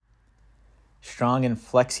Strong and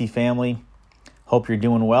Flexi family. Hope you're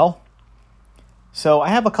doing well. So I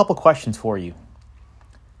have a couple questions for you.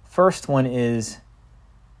 First one is,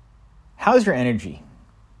 how's your energy?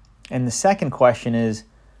 And the second question is,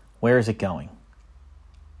 where is it going?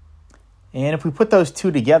 And if we put those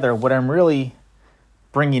two together, what I'm really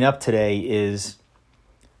bringing up today is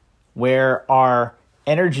where our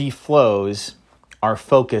energy flows, our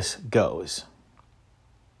focus goes.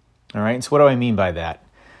 All right, so what do I mean by that?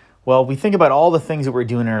 Well, we think about all the things that we're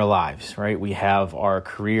doing in our lives, right? We have our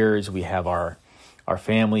careers, we have our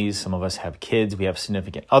families, some of us have kids, we have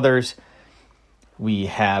significant others, we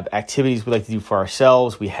have activities we like to do for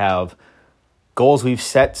ourselves, we have goals we've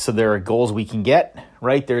set so there are goals we can get,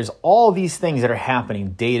 right? There's all these things that are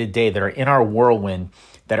happening day to day that are in our whirlwind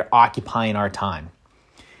that are occupying our time.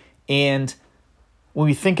 And when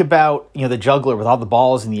we think about, the juggler with all the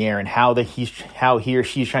balls in the air and how he or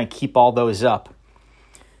she is trying to keep all those up,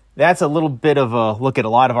 that's a little bit of a look at a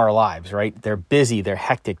lot of our lives, right? They're busy, they're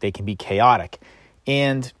hectic, they can be chaotic.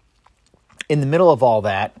 And in the middle of all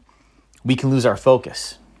that, we can lose our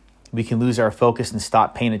focus. We can lose our focus and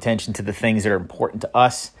stop paying attention to the things that are important to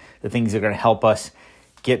us, the things that are going to help us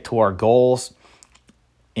get to our goals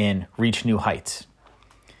and reach new heights.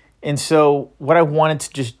 And so what I wanted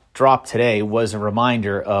to just drop today was a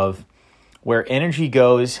reminder of where energy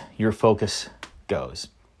goes, your focus goes.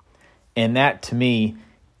 And that to me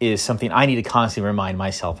is something I need to constantly remind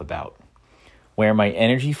myself about. Where my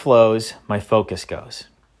energy flows, my focus goes.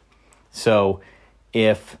 So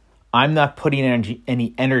if I'm not putting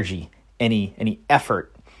any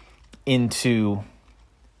effort into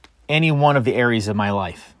any one of the areas of my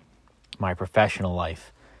life, my professional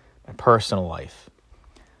life, my personal life,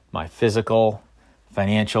 my physical,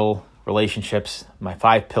 financial, relationships, my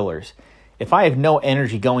 5 pillars, if I have no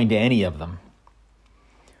energy going to any of them,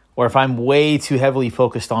 or if I'm way too heavily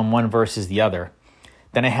focused on one versus the other,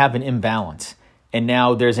 then I have an imbalance. And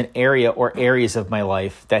now there's an area or areas of my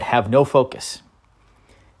life that have no focus.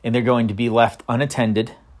 And they're going to be left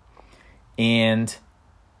unattended. And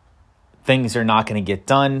things are not going to get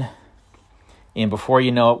done. And before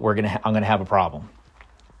you know it, I'm going to have a problem.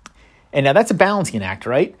 And now that's a balancing act,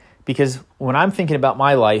 right? Because when I'm thinking about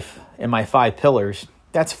my life and my 5 pillars,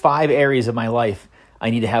 that's 5 areas of my life I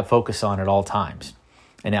need to have focus on at all times.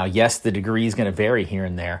 And now, yes, the degree is going to vary here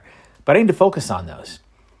and there, but I need to focus on those.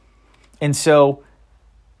 And so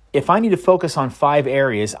if I need to focus on 5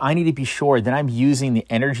 areas, I need to be sure that I'm using the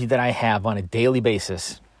energy that I have on a daily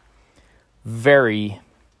basis very,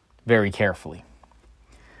 very carefully.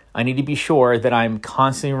 I need to be sure that I'm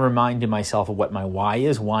constantly reminding myself of what my why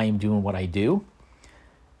is, why I'm doing what I do.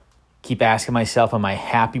 Keep asking myself, am I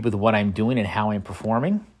happy with what I'm doing and how I'm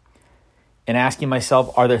performing? And asking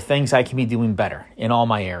myself, are there things I can be doing better in all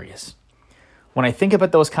my areas? When I think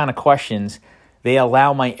about those kind of questions, they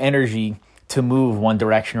allow my energy to move one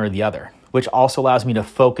direction or the other, which also allows me to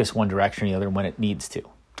focus one direction or the other when it needs to.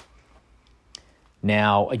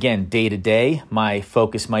 Now, again, day to day, my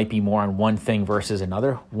focus might be more on one thing versus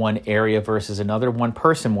another, one area versus another, one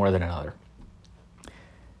person more than another.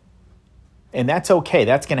 And that's okay.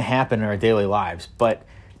 That's going to happen in our daily lives. But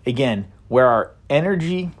again, where our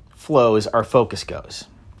energy flows, our focus goes.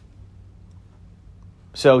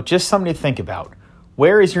 So just something to think about.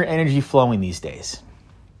 Where is your energy flowing these days?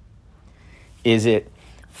 Is it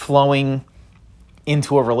flowing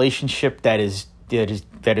into a relationship that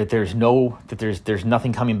there's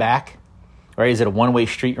nothing coming back? Right? Is it a one-way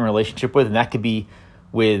street in a relationship with? And that could be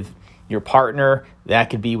with your partner,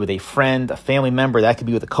 that could be with a friend, a family member, that could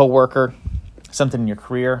be with a coworker, something in your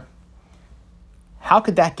career. How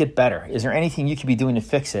could that get better? Is there anything you could be doing to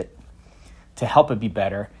fix it, to help it be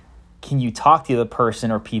better? Can you talk to the other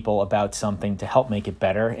person or people about something to help make it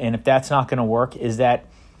better? And if that's not going to work, is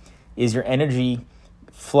your energy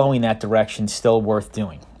flowing that direction still worth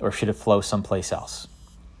doing? Or should it flow someplace else?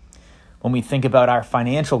 When we think about our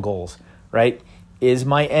financial goals, right? Is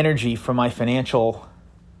my energy from my financial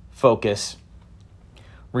focus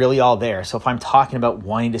really all there? So if I'm talking about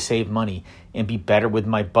wanting to save money and be better with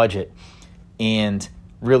my budget and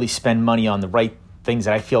really spend money on the right things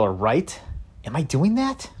that I feel are right, am I doing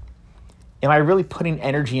that? Am I really putting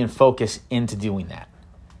energy and focus into doing that?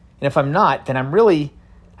 And if I'm not, then I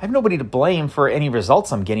have nobody to blame for any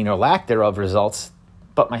results I'm getting or lack thereof results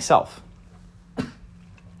but myself.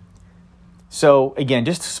 So again,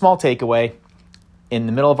 just a small takeaway. In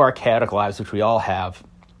the middle of our chaotic lives, which we all have,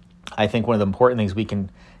 I think one of the important things we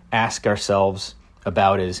can ask ourselves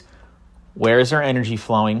about is, where is our energy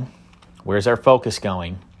flowing? Where's our focus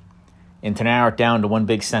going? And to narrow it down to one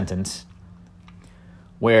big sentence,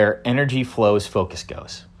 where energy flows, focus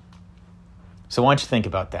goes. So I want you to think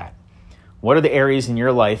about that. What are the areas in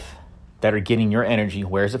your life that are getting your energy?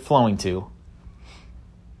 Where is it flowing to?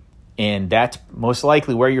 And that's most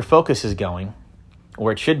likely where your focus is going,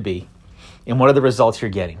 or it should be. And what are the results you're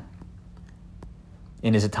getting?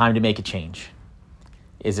 And is it time to make a change?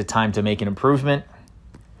 Is it time to make an improvement?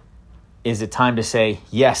 Is it time to say,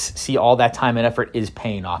 yes, see, all that time and effort is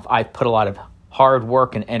paying off. I've put a lot of hard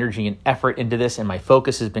work and energy and effort into this, and my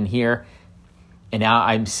focus has been here, and now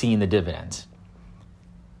I'm seeing the dividends.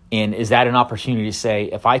 And is that an opportunity to say,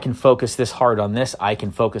 if I can focus this hard on this, I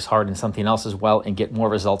can focus hard on something else as well and get more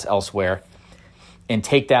results elsewhere, and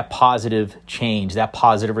take that positive change, that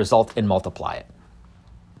positive result, and multiply it.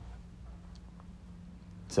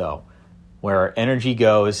 So where our energy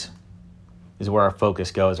goes is where our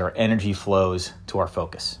focus goes. Our energy flows to our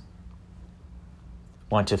focus.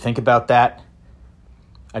 Want to think about that?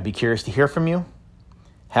 I'd be curious to hear from you.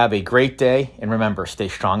 Have a great day, and remember, stay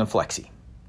strong and flexy.